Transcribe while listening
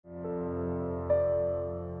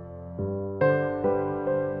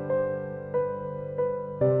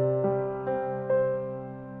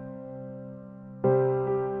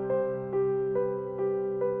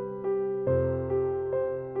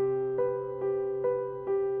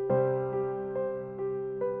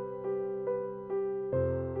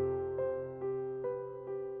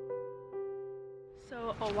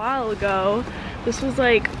while ago. This was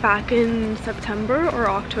like back in September or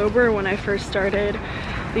October when I first started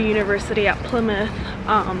the university at Plymouth.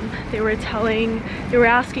 They were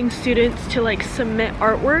asking students to like submit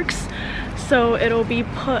artworks, so it'll be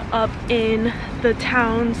put up in the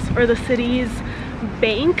town's or the city's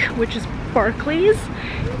bank, which is Barclays,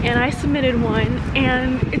 and I submitted one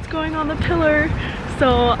and it's going on the pillar.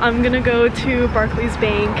 So I'm gonna go to Barclays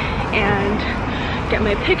Bank and get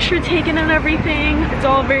my picture taken and everything. It's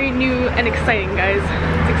all very new and exciting, guys.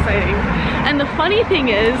 It's exciting. And the funny thing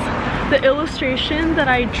is, the illustration that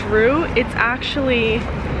I drew, it's actually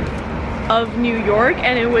of New York,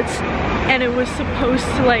 and it was supposed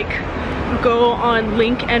to like go on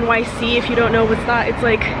Link NYC. If you don't know what's that, it's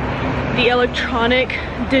like the electronic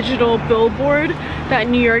digital billboard that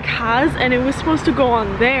New York has, and it was supposed to go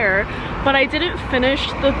on there, but I didn't finish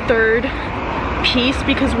the third piece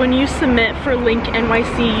because when you submit for Link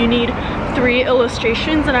NYC you need 3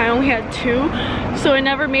 illustrations and I only had 2, so it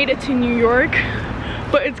never made it to New York,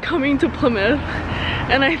 but it's coming to Plymouth,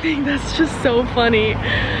 and I think that's just so funny.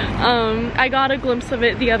 I got a glimpse of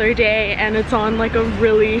it the other day and it's on like a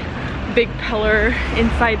really big pillar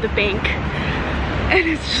inside the bank, and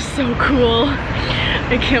it's just so cool.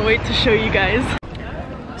 I can't wait to show you guys.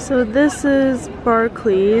 So this is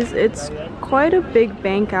Barclays. It's quite a big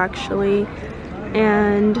bank actually,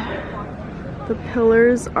 and the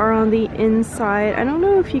pillars are on the inside. I don't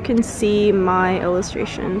know if you can see my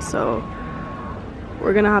illustration, so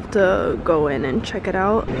we're gonna have to go in and check it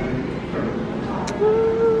out.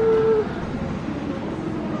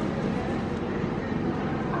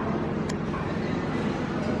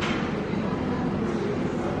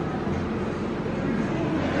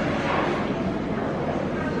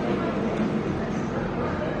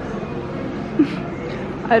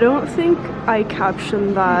 I don't think I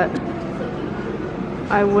captioned that.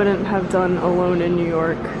 I wouldn't have done Alone in New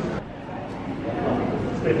York.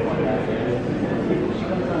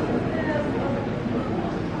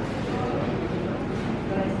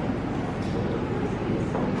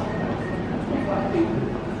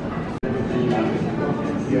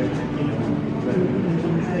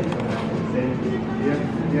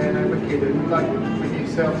 Yeah, no, wicked. And like with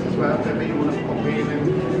yourself as well, whenever you want to pop in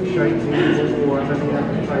and shake hands or have any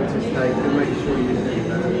other photos taken, make sure you do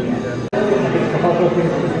that.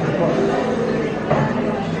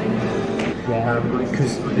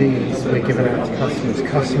 Because these we're giving out to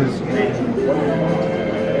customers.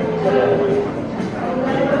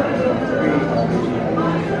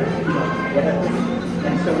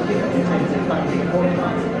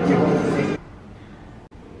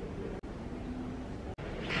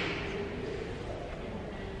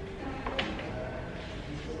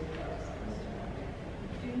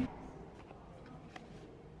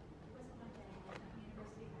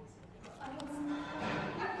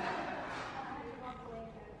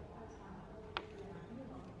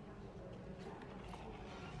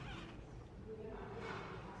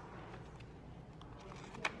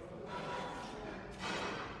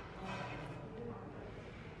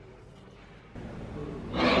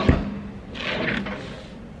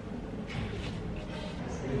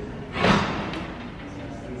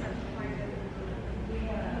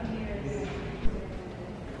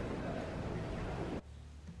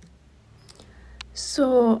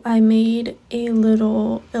 So I made a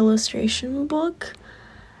little illustration book,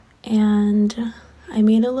 and I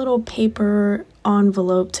made a little paper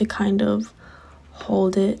envelope to kind of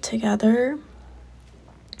hold it together.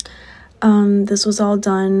 This was all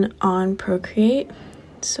done on Procreate,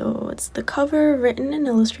 so it's the cover written and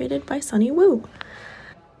illustrated by Sunny Woo.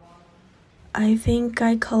 I think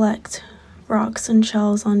I collect rocks and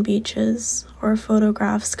shells on beaches or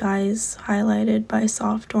photograph skies highlighted by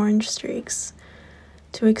soft orange streaks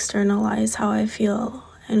to externalize how I feel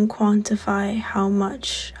and quantify how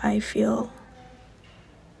much I feel.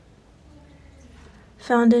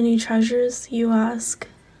 Found any treasures, you ask?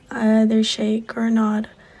 I either shake or nod.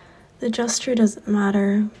 The gesture doesn't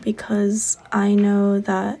matter because I know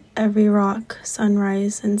that every rock,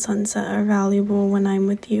 sunrise, and sunset are valuable when I'm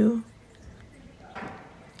with you.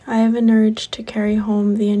 I have an urge to carry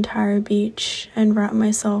home the entire beach and wrap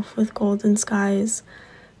myself with golden skies,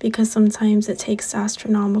 because sometimes it takes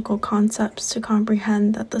astronomical concepts to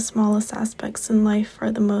comprehend that the smallest aspects in life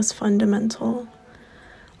are the most fundamental,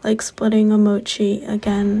 like splitting a mochi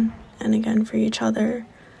again and again for each other,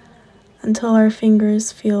 until our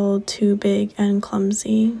fingers feel too big and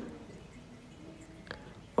clumsy,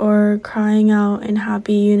 or crying out in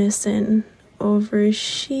happy unison over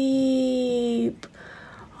sheep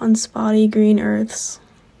on spotty green earths.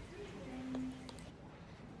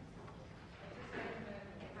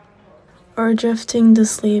 or drifting to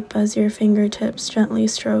sleep as your fingertips gently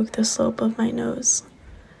stroke the slope of my nose.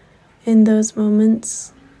 In those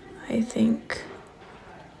moments, I think,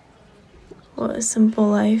 what a simple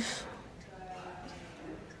life.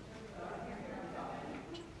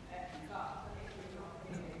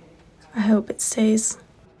 I hope it stays.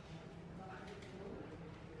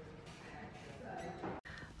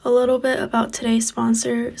 A little bit about today's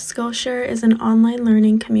sponsor. Skillshare is an online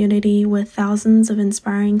learning community with thousands of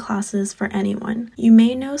inspiring classes for anyone. You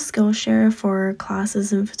may know Skillshare for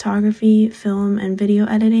classes in photography, film and video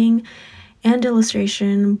editing, and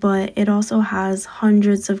illustration, but it also has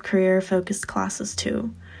hundreds of career-focused classes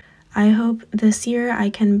too. I hope this year I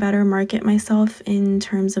can better market myself in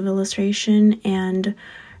terms of illustration and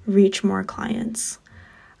reach more clients.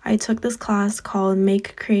 I took this class called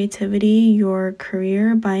Make Creativity Your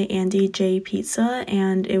Career by Andy J. Pizza,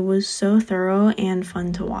 and it was so thorough and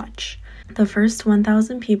fun to watch. The first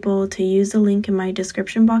 1,000 people to use the link in my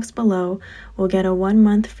description box below will get a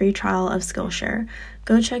 1-month free trial of Skillshare.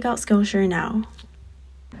 Go check out Skillshare now.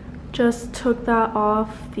 Just took that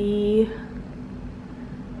off the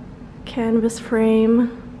canvas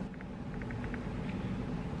frame.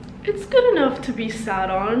 It's good enough to be sat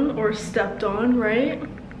on or stepped on, right?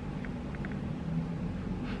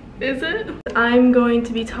 Is it? I'm going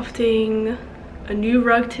to be tufting a new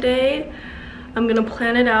rug today. I'm gonna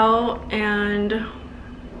plan it out and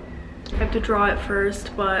I have to draw it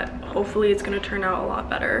first, but hopefully it's gonna turn out a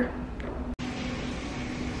lot better.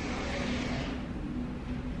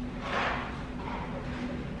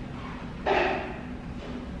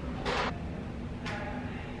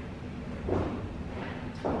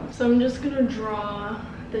 So I'm just gonna draw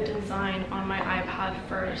the design on my iPad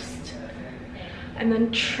first and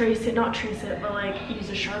then trace it, not trace it, but like use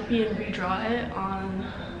a Sharpie and redraw it on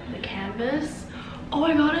the canvas. Oh,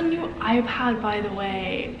 I got a new iPad, by the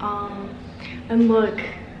way. And look,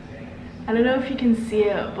 I don't know if you can see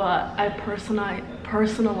it, but I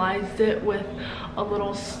personalized it with a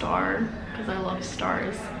little star because I love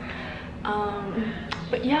stars.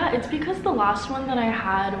 But yeah, it's because the last one that I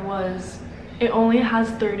had was, it only has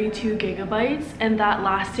 32 gigabytes and that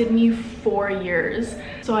lasted me 4 years.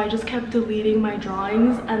 So I just kept deleting my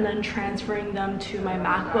drawings and then transferring them to my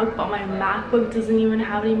MacBook, but my MacBook doesn't even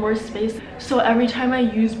have any more space. So every time I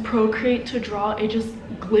use Procreate to draw, it just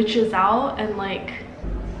glitches out and like...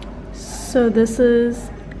 So this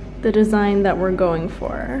is the design that we're going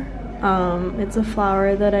for. It's a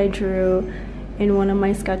flower that I drew in one of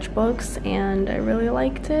my sketchbooks and I really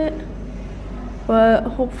liked it. But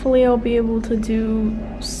hopefully I'll be able to do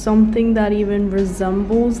something that even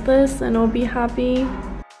resembles this and I'll be happy.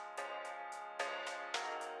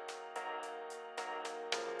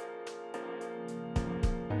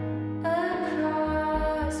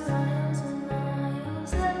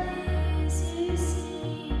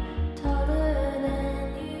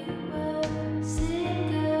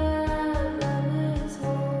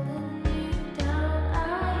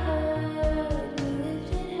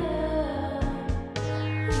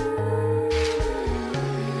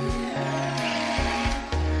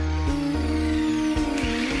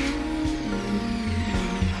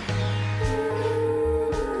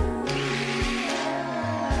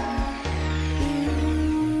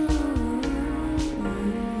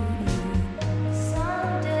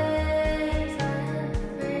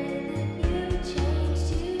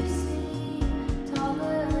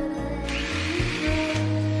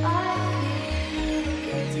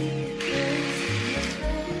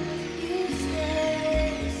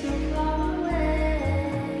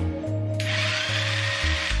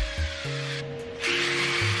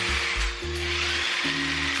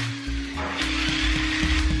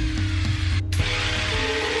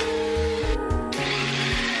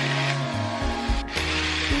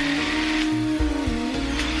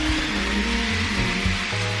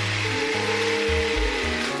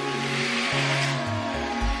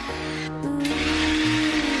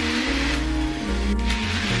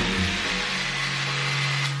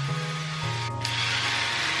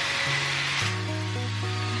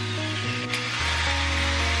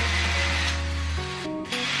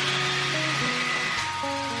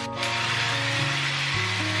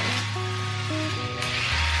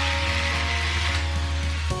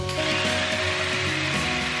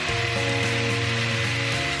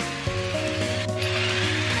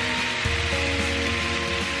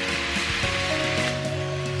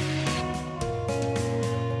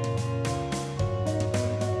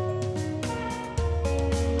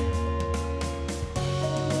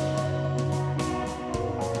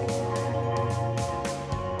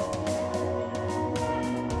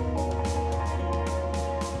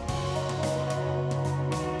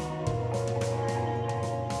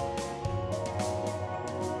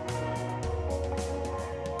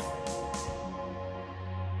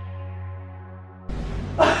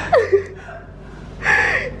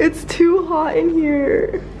 It's too hot in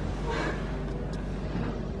here.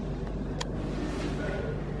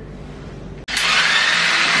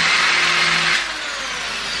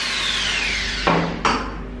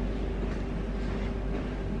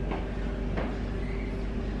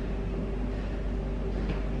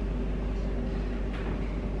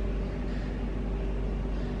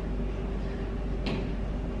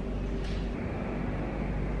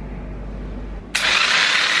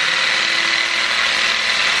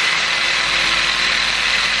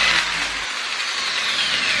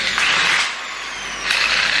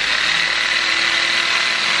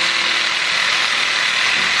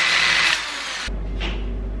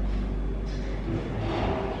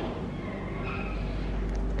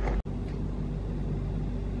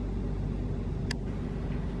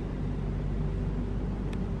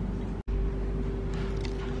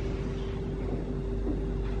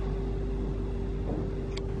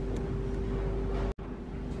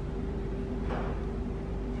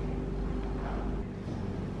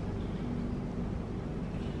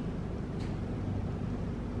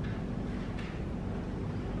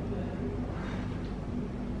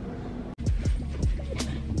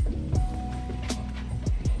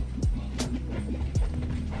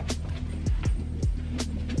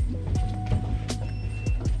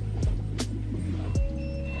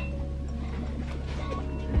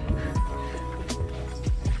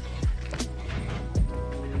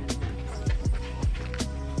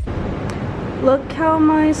 Look how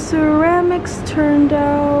my ceramics turned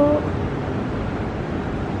out.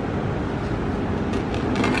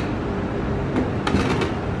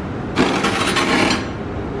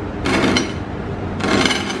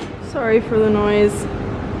 Sorry for the noise.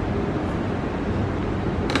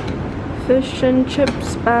 Fish and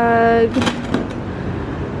chips bag.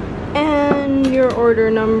 And your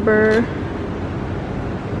order number.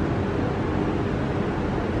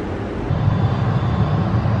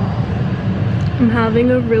 I'm having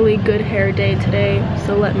a really good hair day today,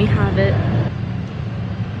 so let me have it.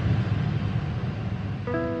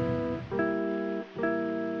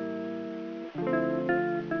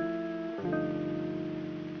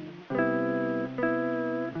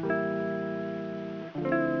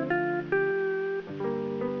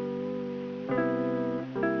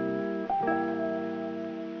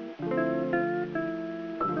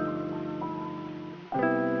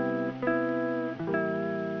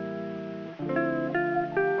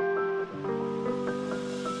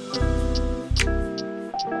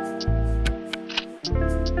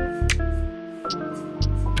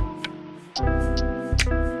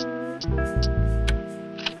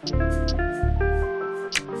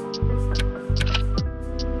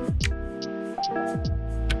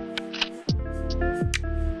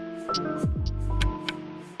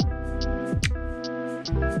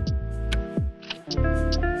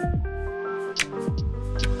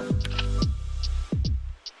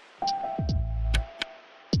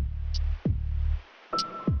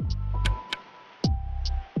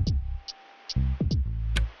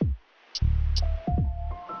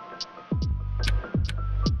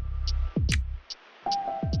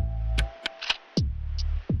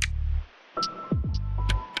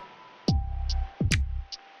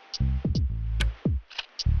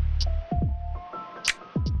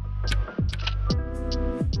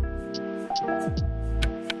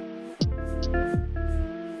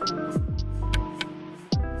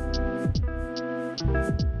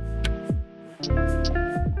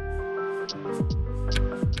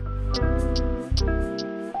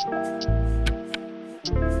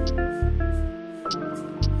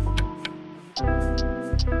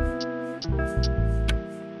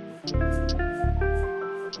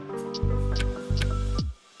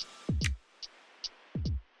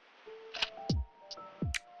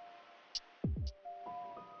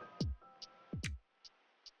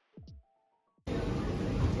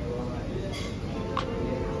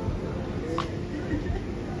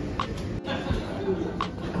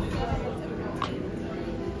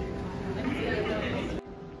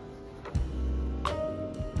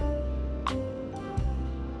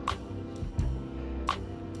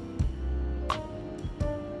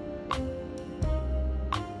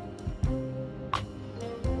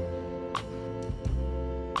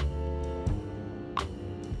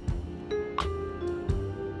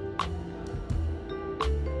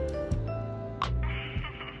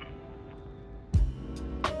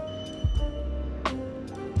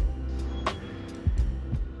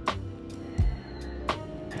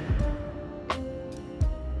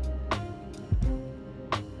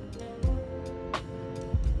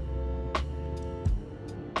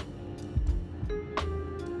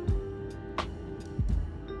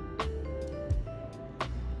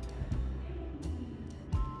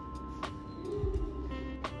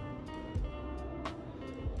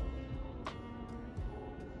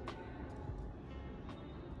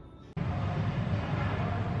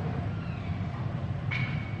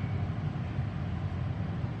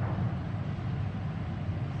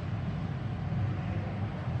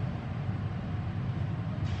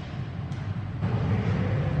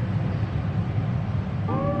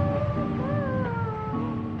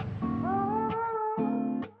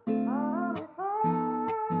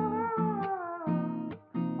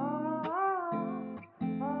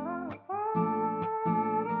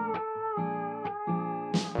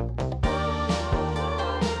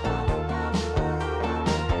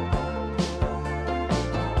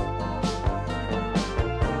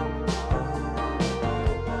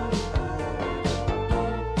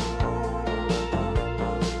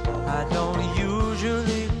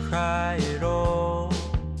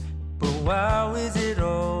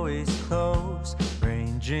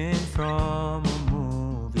 from a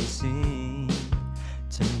movie scene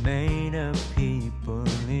to made of people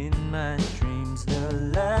in my dreams. The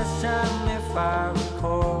last time, if I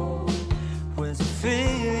recall, was a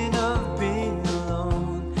feeling of being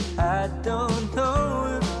alone. I don't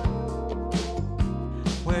know if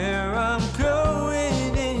where I'm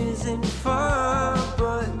going isn't far,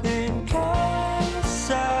 but in case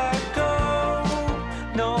I go,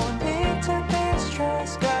 no need to be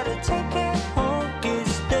stressed. Gotta take it home,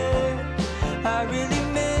 it's there. I really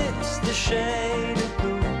miss the shade of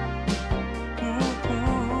blue.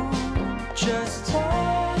 Just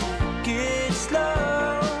take it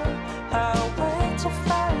slow. I'll wait to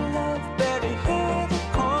find love. Better hear the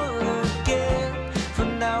call again. For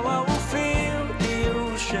now I will feel the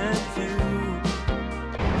ocean view.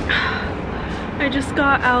 I just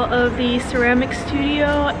got out of the ceramic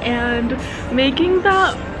studio, and making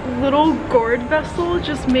that little gourd vessel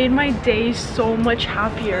just made my day so much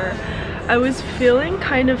happier. I was feeling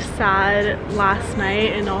kind of sad last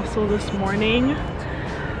night and also this morning.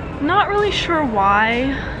 Not really sure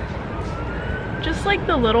why. Just like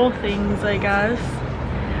the little things, I guess.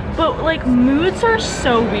 But like moods are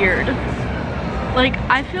so weird. Like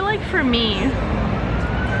I feel like for me,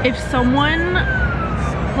 if someone,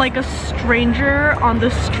 like a stranger on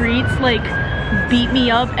the streets, like beat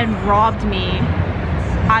me up and robbed me,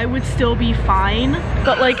 I would still be fine.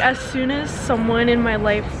 But like as soon as someone in my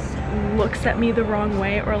life looks at me the wrong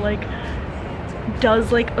way or like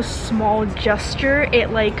does like a small gesture,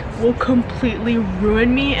 it like will completely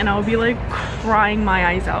ruin me and I'll be like crying my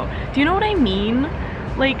eyes out. Do you know what I mean?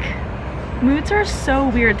 Like moods are so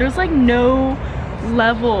weird. There's like no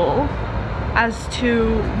level as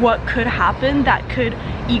to what could happen that could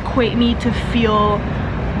equate me to feel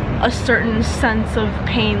a certain sense of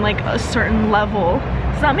pain, like a certain level.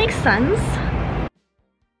 Does that make sense?